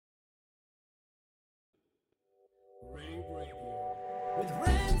With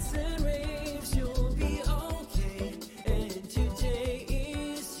rants and raves, you'll be okay. And today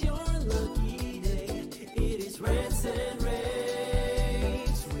is your lucky day. It is Rants and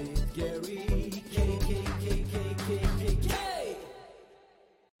Raves with Gary K.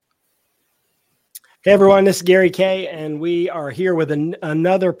 Hey everyone, this is Gary K, and we are here with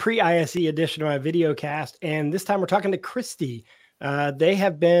another pre-ISE edition of my video cast. And this time we're talking to Christie. They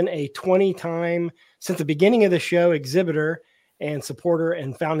have been a 20-time, since the beginning of the show, exhibitor and supporter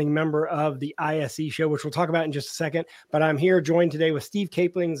and founding member of the ISE show, which we'll talk about in just a second. But I'm here joined today with Steve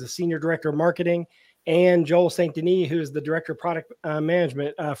Capling, the Senior Director of Marketing, and Joel St. Denis, who is the Director of Product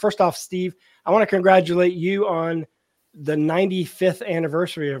Management. First off, Steve, I want to congratulate you on the 95th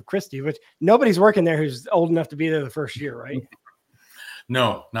anniversary of Christie, which nobody's working there who's old enough to be there the first year, right?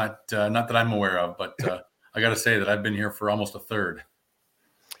 No, not that I'm aware of, but I got to say that I've been here for almost a third.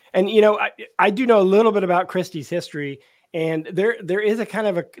 And, you know, I do know a little bit about Christie's history, and there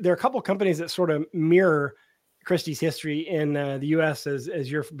are a couple companies that sort of mirror Christie's history in the U.S.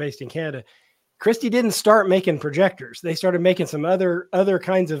 as you're based in Canada. Christie didn't start making projectors. They started making some other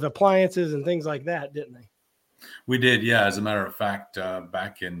kinds of appliances and things like that, didn't they? We did, yeah. As a matter of fact,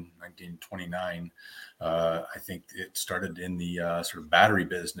 back in 1929, I think it started in the sort of battery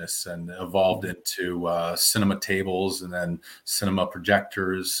business and evolved into cinema tables and then cinema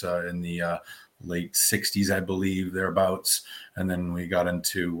projectors in the late 60s, I believe, thereabouts. And then we got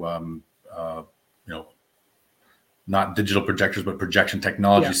into, not digital projectors, but projection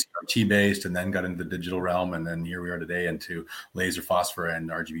technology, CRT based, and then got into the digital realm. And then here we are today into laser phosphor and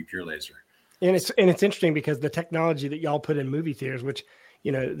RGB pure laser. And it's interesting because the technology that y'all put in movie theaters, which,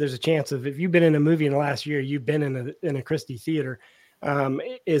 you know, there's a chance of, if you've been in a movie in the last year, you've been in a Christie theater,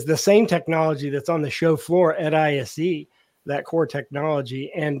 is the same technology that's on the show floor at ISE, that core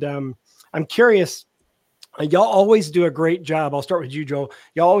technology. And I'm curious, y'all always do a great job. I'll start with you, Joel.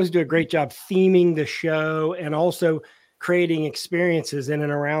 Y'all always do a great job theming the show and also creating experiences in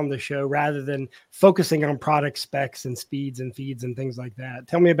and around the show rather than focusing on product specs and speeds and feeds and things like that.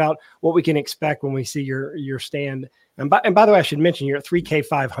 Tell me about what we can expect when we see your stand. And by the way, I should mention you're at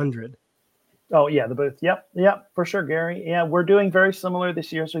 3K500. Oh yeah, the booth. Yep, for sure, Gary. Yeah, we're doing very similar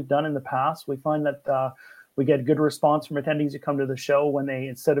this year as we've done in the past. We find that we get good response from attendees who come to the show when they,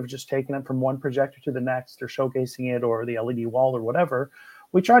 instead of just taking it from one projector to the next or showcasing it or the LED wall or whatever,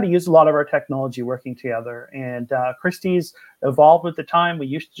 we try to use a lot of our technology working together. And Christie's evolved with the time. We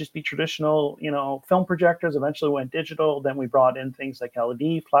used to just be traditional, film projectors, eventually went digital. Then we brought in things like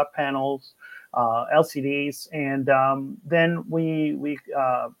LED, flat panels, LCDs. And then we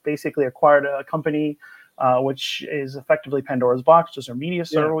basically acquired a company which is effectively Pandora's Box, just our media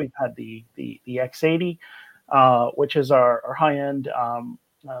server. Yeah. We've had the X80, which is our high-end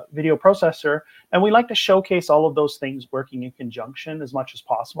video processor, and we like to showcase all of those things working in conjunction as much as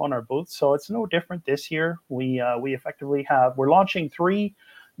possible in our booth. So it's no different this year. We effectively we're launching 3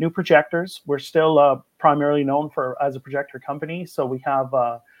 new projectors. We're still primarily known as a projector company, so we have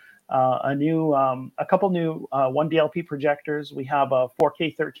a couple new 1DLP projectors. We have a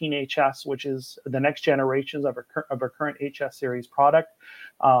 4K 13 HS, which is the next generations of our current HS series product.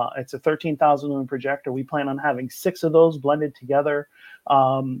 It's a 13,000 lumen projector. We plan on having 6 of those blended together,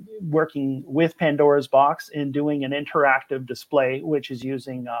 working with Pandora's Box and doing an interactive display, which is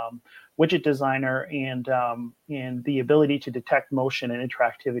using Widget Designer and the ability to detect motion and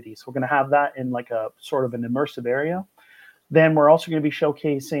interactivity. So we're going to have that in like a sort of an immersive area. Then we're also going to be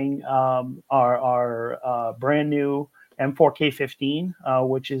showcasing our brand new M4K15,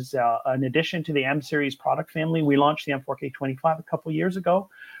 which is an addition to the M series product family. We launched the M4K25 a couple years ago.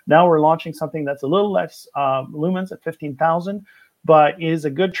 Now we're launching something that's a little less lumens at 15,000, but is a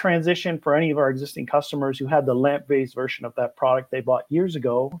good transition for any of our existing customers who had the lamp-based version of that product they bought years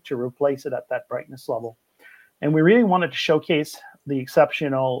ago to replace it at that brightness level. And we really wanted to showcase the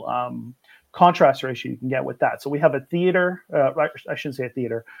exceptional contrast ratio you can get with that. So we have a theater, I shouldn't say a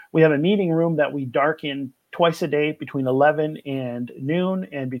theater. We have a meeting room that we darken twice a day between 11 and noon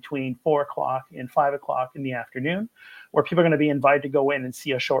and between 4 o'clock and 5 o'clock in the afternoon, where people are going to be invited to go in and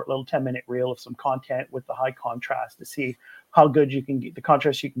see a short little 10-minute reel of some content with the high contrast to see how good you can get, the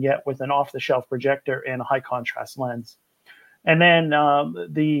contrast you can get with an off-the-shelf projector and a high contrast lens. And then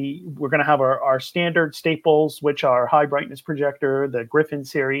we're going to have our standard staples, which are high brightness projector, the Griffin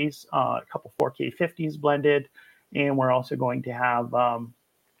series, a couple 4K 50s blended, and we're also going to have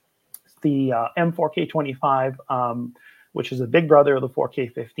the M4K25, which is a big brother of the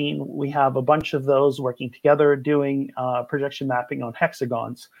 4K 15. We have a bunch of those working together doing projection mapping on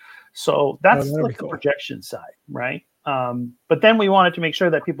hexagons. So that's like the projection side, right? But then we wanted to make sure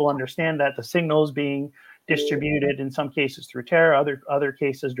that people understand that the signals being distributed in some cases through Terra, other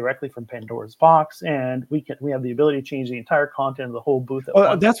cases directly from Pandora's box, and we have the ability to change the entire content of the whole booth at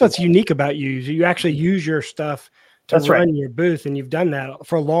once. That's what's unique about you. You actually use your stuff to run your booth, and you've done that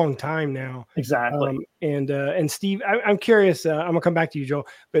for a long time now. Exactly. And Steve, I'm curious. I'm gonna come back to you, Joel.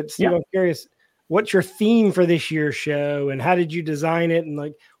 But Steve, I'm curious. What's your theme for this year's show, and how did you design it? And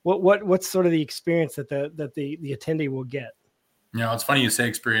like, what's sort of the experience that the attendee will get? It's funny you say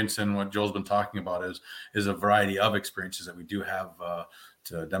experience, and what Joel's been talking about is a variety of experiences that we do have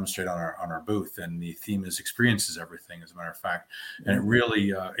to demonstrate on our booth, and the theme is experiences everything, as a matter of fact. And it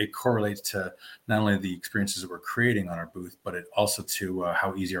really it correlates to not only the experiences that we're creating on our booth, but it also to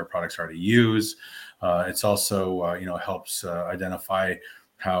how easy our products are to use. It's also helps identify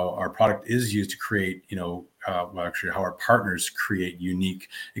how our product is used to create, actually how our partners create unique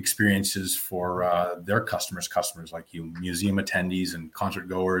experiences for their customers like you, museum attendees and concert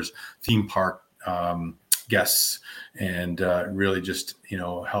goers, theme park guests, and really just,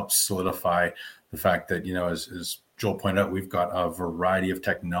 helps solidify the fact that, as Joel pointed out, we've got a variety of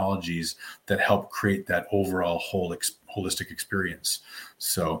technologies that help create that overall holistic experience.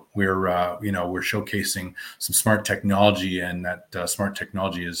 So we're showcasing some smart technology, and that smart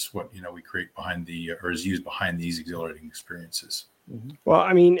technology is what we create behind is used behind these exhilarating experiences. Well,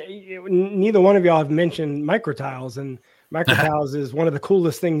 I mean, neither one of y'all have mentioned microtiles, and microtiles is one of the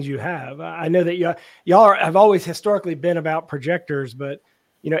coolest things you have. I know that y'all have always historically been about projectors, but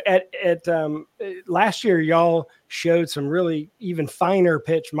at last year y'all showed some really even finer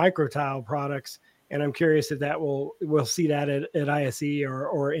pitch microtile products. And I'm curious if we'll see that at ISE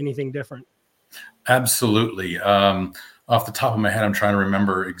or anything different. Absolutely. Off the top of my head, I'm trying to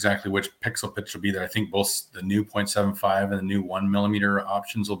remember exactly which pixel pitch will be there. I think both the new 0.75 and the new 1 millimeter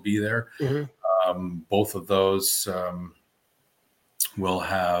options will be there. Mm-hmm. Both of those will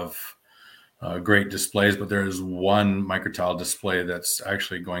have great displays, but there's one microtile display that's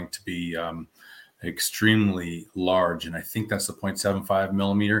actually going to be extremely large, and I think that's the 0.75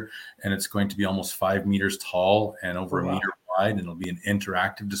 millimeter, and it's going to be almost 5 meters tall and over a meter wide, and it'll be an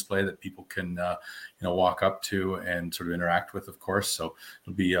interactive display that people can walk up to and sort of interact with, of course. So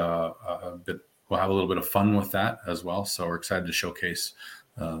it'll be a bit, we'll have a little bit of fun with that as well. So we're excited to showcase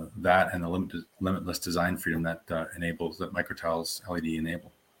that and the limitless design freedom that enables, that microtiles LED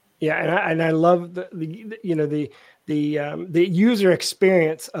enable. Yeah, and I love the user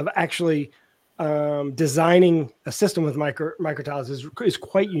experience of actually designing a system with microtiles is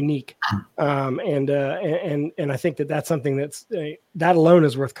quite unique, and I think that's something that alone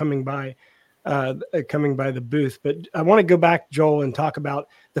is worth coming by the booth. But I want to go back, Joel, and talk about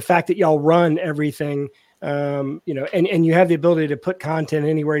the fact that y'all run everything, and you have the ability to put content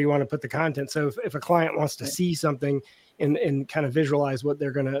anywhere you want to put the content. So if a client wants to see something and kind of visualize what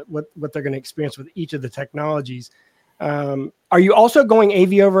they're gonna experience with each of the technologies. Are you also going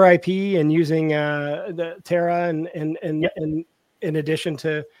AV over IP and using the Terra and in addition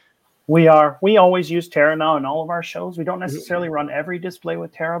to? We always use Terra now in all of our shows. We don't necessarily run every display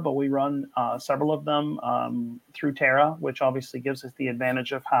with Terra, but we run several of them through Terra, which obviously gives us the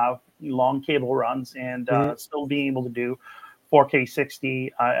advantage of how long cable runs and still being able to do 4K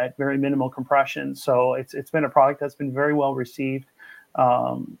 60 at very minimal compression. So it's been a product that's been very well received.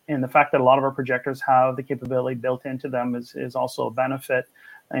 And the fact that a lot of our projectors have the capability built into them is also a benefit.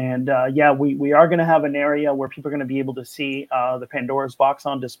 And we are going to have an area where people are going to be able to see the Pandora's box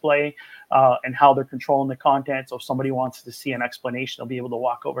on display and how they're controlling the content. So if somebody wants to see an explanation, they'll be able to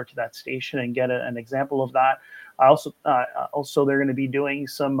walk over to that station and get an example of that. Also, they're going to be doing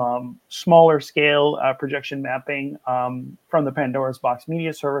some smaller scale projection mapping from the Pandora's box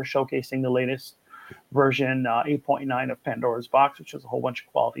media server, showcasing the latest version 8.9 of Pandora's box, which is a whole bunch of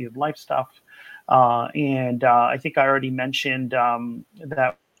quality of life stuff. And I think I already mentioned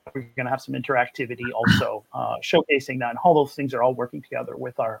that we're going to have some interactivity also, showcasing that, and all those things are all working together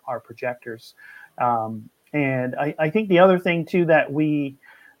with our projectors. And I think the other thing too that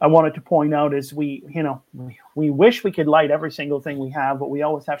I wanted to point out is we wish we could light every single thing we have, but we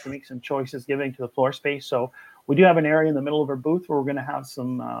always have to make some choices giving to the floor space. So we do have an area in the middle of our booth where we're going to have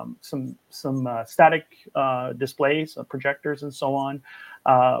some static displays, projectors, and so on,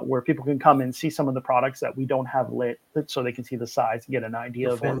 where people can come and see some of the products that we don't have lit, so they can see the size and get an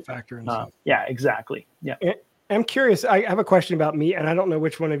idea of form factor. And stuff. Yeah, exactly. Yeah. I'm curious. I have a question about me, and I don't know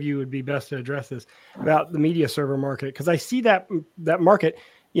which one of you would be best to address this about the media server market, because I see that market.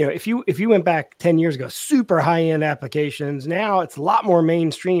 If you went back 10 years ago, super high-end applications. Now it's a lot more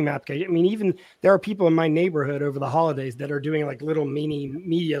mainstream application. I mean, even there are people in my neighborhood over the holidays that are doing like little mini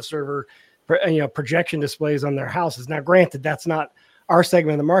media server, projection displays on their houses. Now, granted, that's not our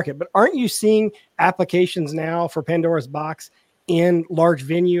segment of the market. But aren't you seeing applications now for Pandora's Box in large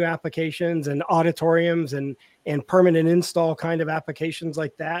venue applications and auditoriums and permanent install kind of applications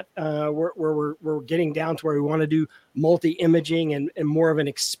like that, where we're getting down to where we want to do multi-imaging and more of an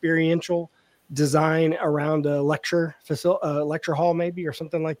experiential design around a lecture hall maybe, or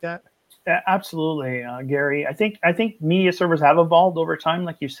something like that? Absolutely, Gary. I think media servers have evolved over time.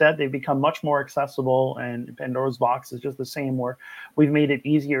 Like you said, they've become much more accessible, and Pandora's Box is just the same, where we've made it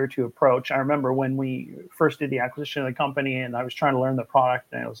easier to approach. I remember when we first did the acquisition of the company and I was trying to learn the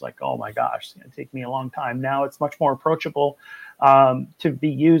product, and it was like, oh my gosh, it's going to take me a long time. Now it's much more approachable to be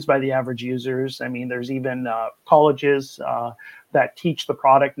used by the average users. I mean, there's even colleges that teach the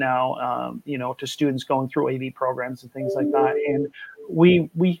product now, to students going through AV programs and things like that. And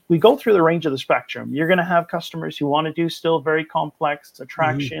we go through the range of the spectrum. You're going to have customers who want to do still very complex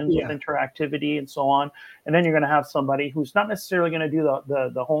attractions with interactivity and so on. And then you're going to have somebody who's not necessarily going to do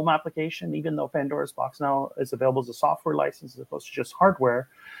the home application, even though Pandora's Box now is available as a software license as opposed to just hardware.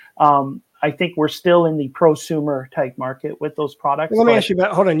 I think we're still in the prosumer type market with those products. Well, let me ask you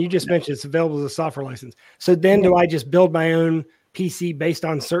about, hold on, you just mentioned it's available as a software license. So then do I just build my own PC based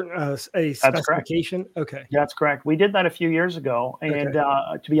on certain a specification? Okay. That's correct. We did that a few years ago. And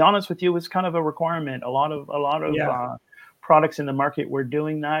to be honest with you, it was kind of a requirement. A lot of products in the market were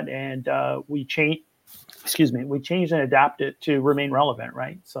doing that. And we changed and adapted to remain relevant,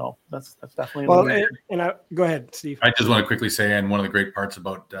 right? So that's definitely go ahead, Steve. I just want to quickly say, and one of the great parts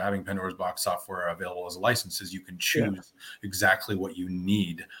about having Pandora's Box software available as a license is you can choose exactly what you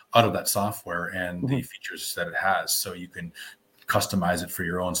need out of that software and the features that it has. So you can customize it for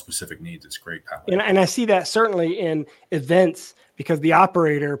your own specific needs. It's great that way. And I see that certainly in events, because the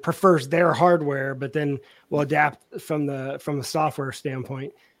operator prefers their hardware, but then will adapt from the software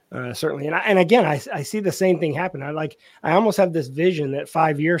standpoint. Certainly. And again, I see the same thing happen. I almost have this vision that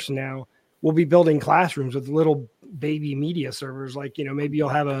 5 years from now, we'll be building classrooms with little baby media servers. Like, maybe you'll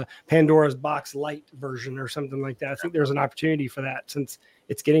have a Pandora's Box Lite version or something like that. I think there's an opportunity for that since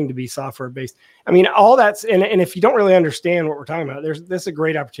it's getting to be software based. I mean, all that's, and if you don't really understand what we're talking about, this is a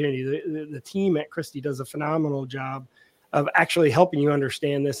great opportunity. The team at Christie does a phenomenal job of actually helping you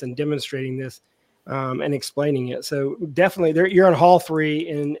understand this and demonstrating this. And explaining it. So definitely you're on hall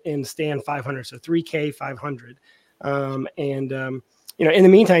 3 in stand 500. So 3K 500. In the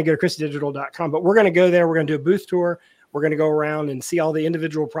meantime, go to christiedigital.com, but we're going to go there. We're going to do a booth tour. We're going to go around and see all the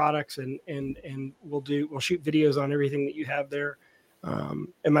individual products and we'll shoot videos on everything that you have there.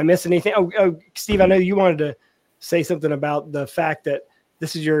 Am I missing anything? Oh, Steve, I know you wanted to say something about the fact that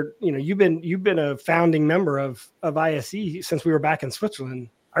this is you've been a founding member of ISE since we were back in Switzerland.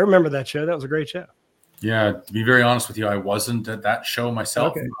 I remember that show. That was a great show. Yeah, to be very honest with you, I wasn't at that show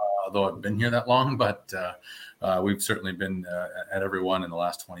myself, although I've been here that long, but we've certainly been at every one in the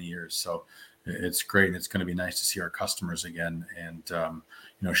last 20 years. So it's great. And it's going to be nice to see our customers again and,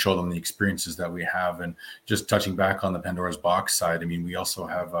 show them the experiences that we have. And just touching back on the Pandora's Box side, I mean, we also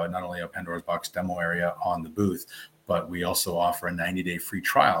have not only a Pandora's Box demo area on the booth, but we also offer a 90-day free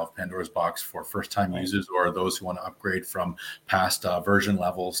trial of Pandora's Box for first-time users or those who want to upgrade from past version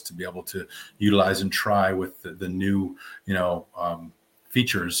levels to be able to utilize and try with the new,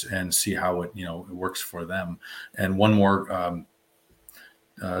 features and see how it works for them. And one more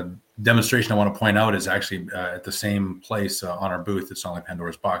demonstration I want to point out is actually at the same place on our booth. It's not like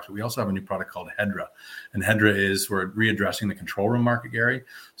Pandora's Box, but we also have a new product called Hedra. And Hedra we're readdressing the control room market, Gary.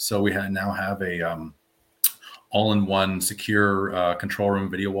 So we now have a all-in-one secure control room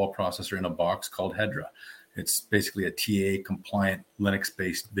video wall processor in a box called Hedra. It's basically a TA-compliant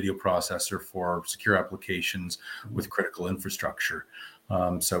Linux-based video processor for secure applications with critical infrastructure.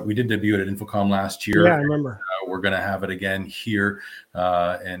 So we did debut it at Infocom last year. Yeah, I remember. We're going to have it again here.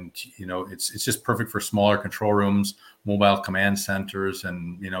 And, it's just perfect for smaller control rooms, mobile command centers,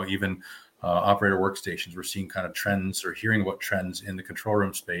 and, even operator workstations. We're seeing kind of trends or hearing about trends in the control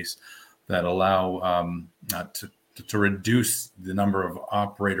room space that allow to reduce the number of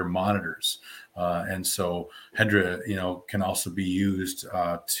operator monitors. And so Hedra, can also be used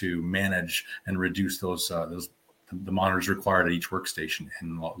to manage and reduce the monitors required at each workstation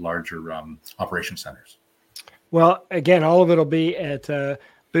in larger operation centers. Well, again, all of it will be at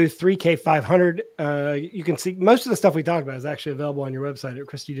booth 3K500. You can see most of the stuff we talked about is actually available on your website at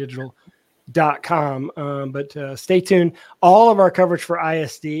christiedigital.com. But stay tuned. All of our coverage for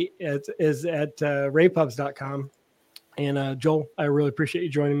ISD is at ravepubs.com. And Joel, I really appreciate you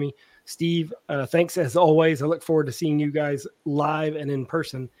joining me. Steve, thanks as always. I look forward to seeing you guys live and in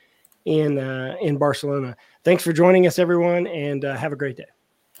person in Barcelona. Thanks for joining us, everyone, and have a great day.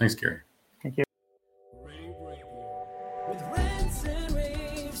 Thanks, Gary.